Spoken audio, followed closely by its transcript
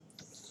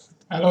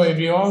Hello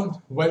everyone,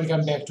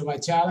 welcome back to my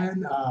channel.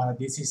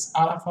 This is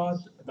Arafat,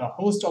 the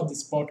host of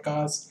this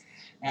podcast,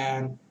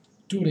 and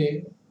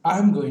today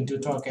I'm going to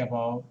talk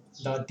about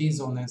the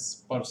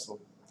dishonest person.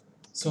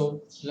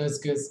 So let's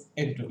get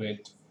into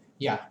it.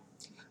 Yeah,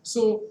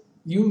 so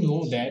you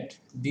know that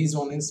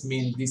dishonest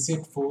means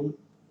deceitful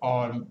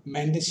or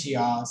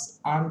malicious,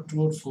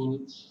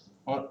 untruthful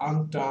or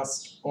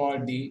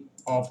untrustworthy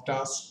of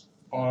trust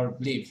or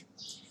belief.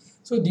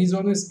 So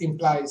dishonest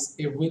implies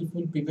a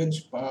willful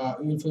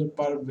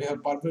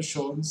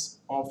perversions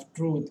of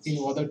truth in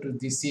order to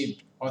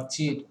deceive or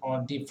cheat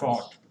or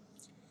defraud.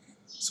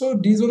 So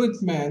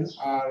dishonest men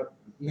are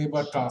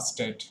never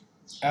trusted,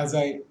 as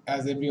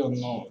everyone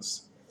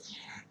knows.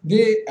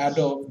 They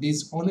adopt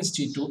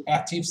dishonesty to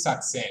achieve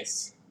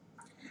success.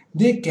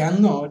 They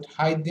cannot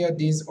hide their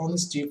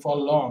dishonesty for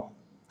long.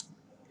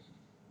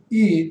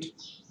 It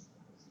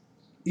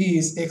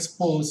is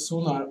exposed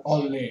sooner or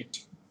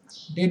late.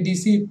 They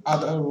deceive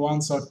others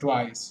once or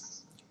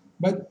twice.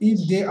 But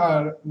if they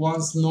are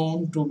once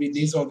known to be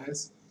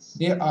dishonest,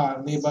 they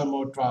are never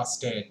more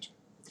trusted.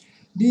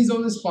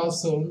 Dishonest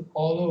person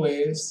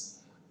always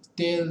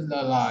tell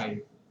the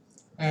lie.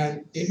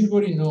 And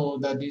everybody know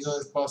that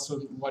dishonest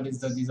person, what is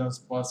the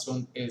dishonest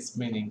person is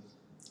meaning.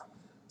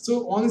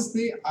 So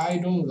honestly, I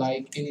don't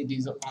like any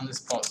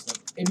dishonest person.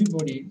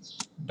 Everybody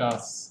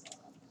does.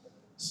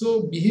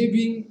 So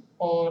behaving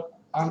or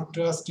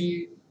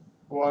untrustworthy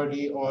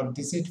or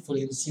deceitful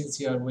in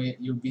sincere way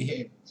you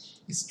behave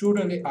is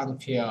totally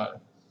unfair.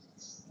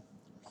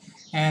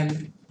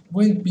 And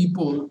when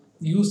people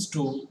used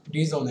to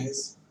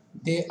dishonest,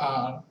 they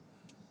are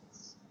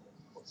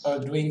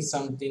doing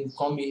something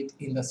commit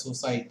in the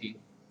society.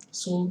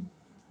 So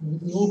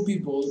no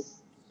people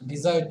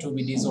desire to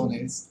be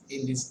dishonest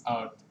in this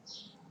earth.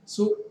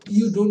 So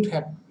you don't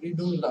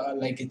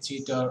like a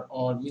cheater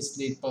or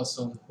mislead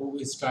person who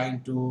is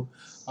trying to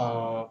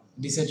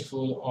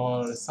deceitful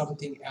or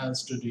something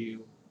else to do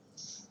you.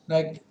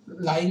 Like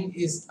lying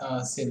is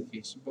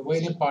selfish, but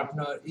when a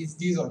partner is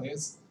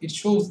dishonest, it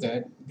shows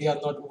that they are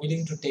not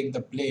willing to take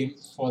the blame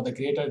for the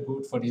greater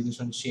good for the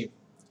relationship.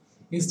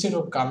 Instead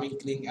of coming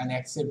clean and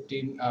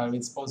accepting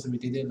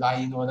responsibility, they lie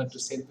in order to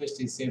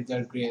selfishly save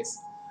their grace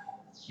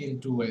in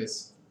two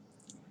ways.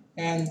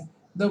 And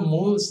the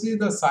mostly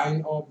the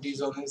sign of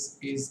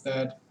dishonest is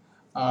that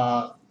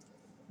uh,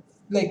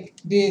 like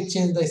they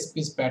change the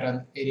speech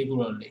pattern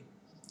irregularly,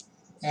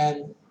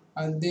 and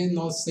they're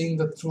not saying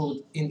the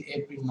truth in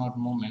every not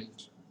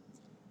moment.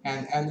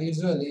 And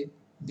usually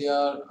they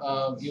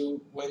are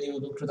you when you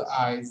look to the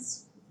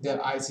eyes,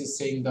 their eyes is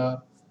saying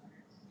the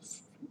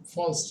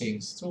false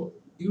things. So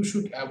you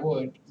should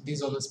avoid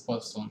dishonest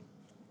person.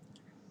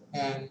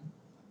 And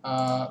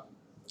uh,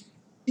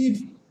 if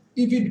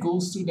if it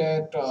goes to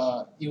that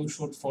you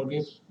should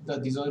forgive the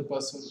dishonest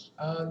person,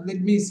 let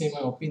me say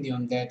my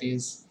opinion, that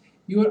is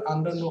you are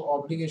under no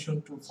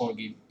obligation to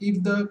forgive.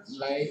 If the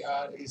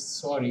liar is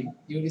sorry,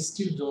 you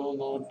still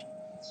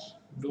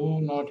do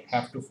not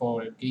have to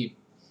forgive.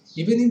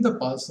 Even if the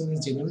person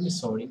is genuinely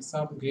sorry,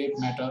 some great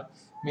matter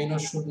may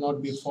not should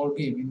not be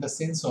forgive in the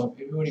sense of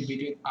everybody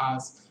between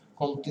us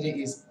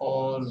completely is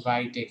all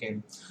right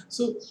again.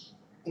 So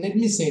let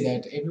me say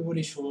that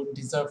everybody should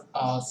deserve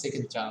a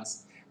second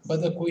chance.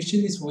 But the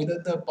question is whether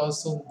the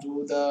person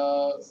do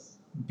the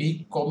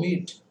big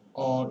commit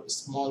or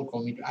small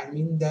commit. I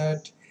mean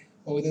that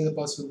whether the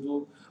person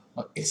do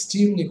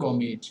extremely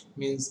commit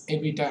means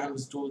every time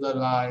do the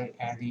lie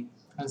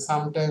and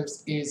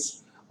sometimes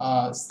is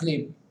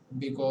sleep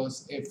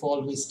because a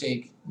fall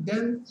mistake.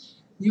 Then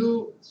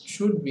you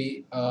should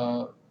be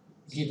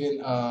given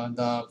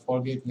the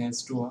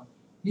forgiveness to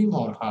him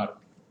or her.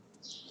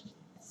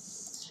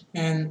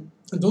 And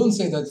don't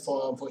say that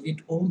for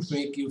it won't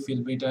make you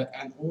feel better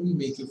and won't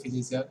make you feel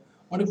easier.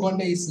 On the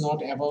contrary, it's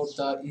not about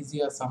the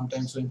easier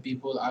sometimes when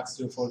people ask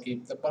you to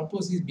forgive. The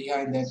purpose is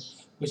behind that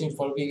question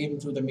forgiving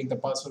to the make the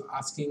person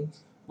asking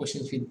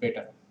question feel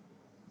better.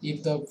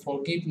 If the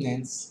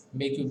forgiveness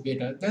make you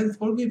better, then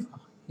forgive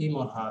him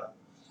or her.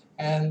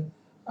 And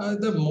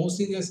the most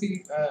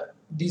seriously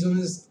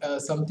dishonest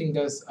something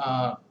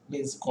that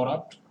means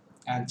corrupt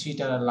and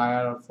cheater, a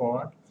liar or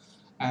fraud,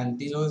 and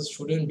dishonest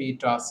shouldn't be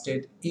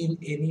trusted in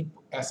any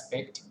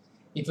aspect.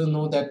 If you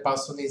know that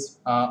person is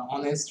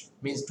honest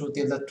means to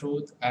tell the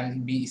truth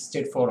and be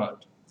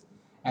straightforward,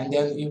 and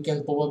then you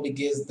can probably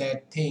guess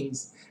that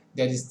things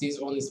that is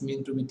dishonest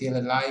mean to be tell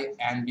a lie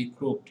and be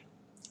crooked.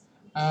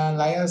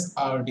 Liars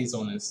are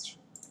dishonest.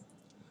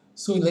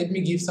 So let me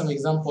give some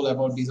example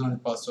about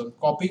dishonest person.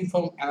 Copying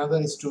from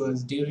another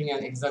student during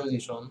an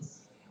examination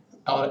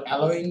or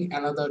allowing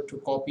another to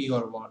copy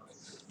your work.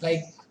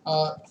 Like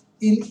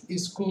in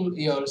school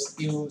years,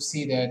 you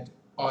see that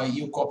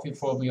you copy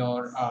from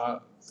your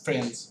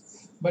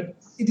friends, but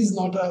it is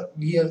not a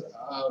real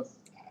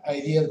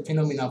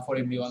phenomena for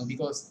everyone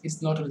because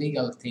it's not a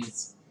legal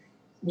things.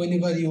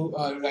 Whenever you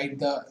write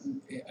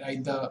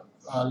the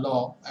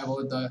law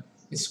about the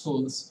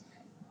schools,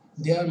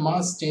 there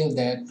must tell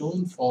that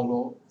don't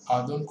follow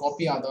or don't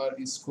copy other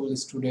school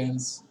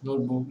students'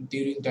 notebook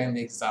during time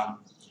exam.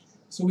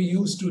 So we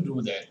used to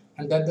do that,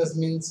 and that just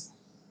means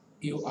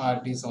you are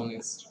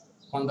dishonest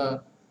on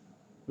the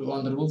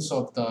rules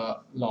of the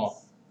law.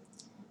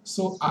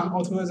 So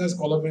unauthorized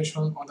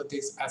collaboration on the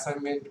text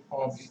assignment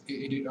of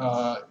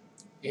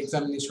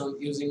examination,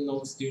 using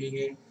notes during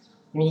a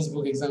closed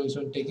book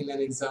examination, taking an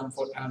exam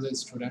for another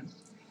student.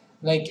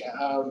 Like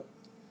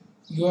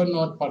you are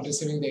not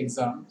participating in the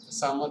exam,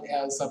 someone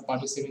else are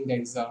participating in the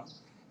exam,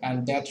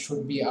 and that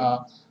should be a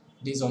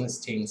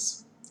dishonest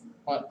things.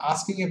 Or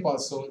asking a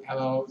person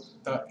allow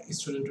the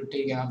student to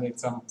take another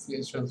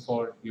examination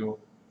for you.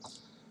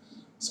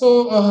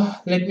 So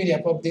let me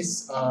wrap up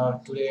this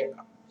today.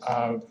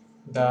 Uh,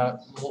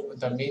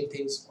 the main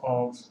things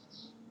of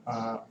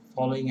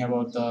following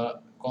about the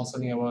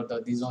concerning about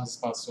the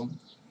dishonest person.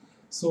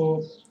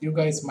 So you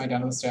guys might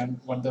understand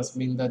what does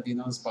mean the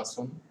dishonest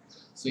person.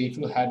 So if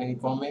you had any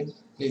comment,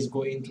 please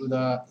go into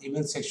the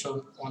email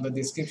section on the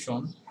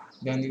description.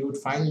 Then you would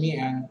find me,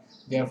 and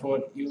therefore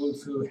you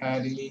if you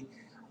had any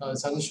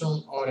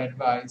suggestion or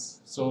advice,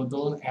 so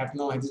don't have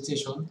no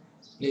hesitation.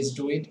 Please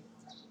do it.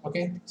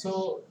 Okay.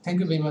 So thank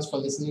you very much for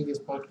listening this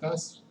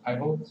podcast. I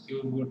hope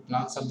you would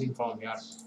learn something from here.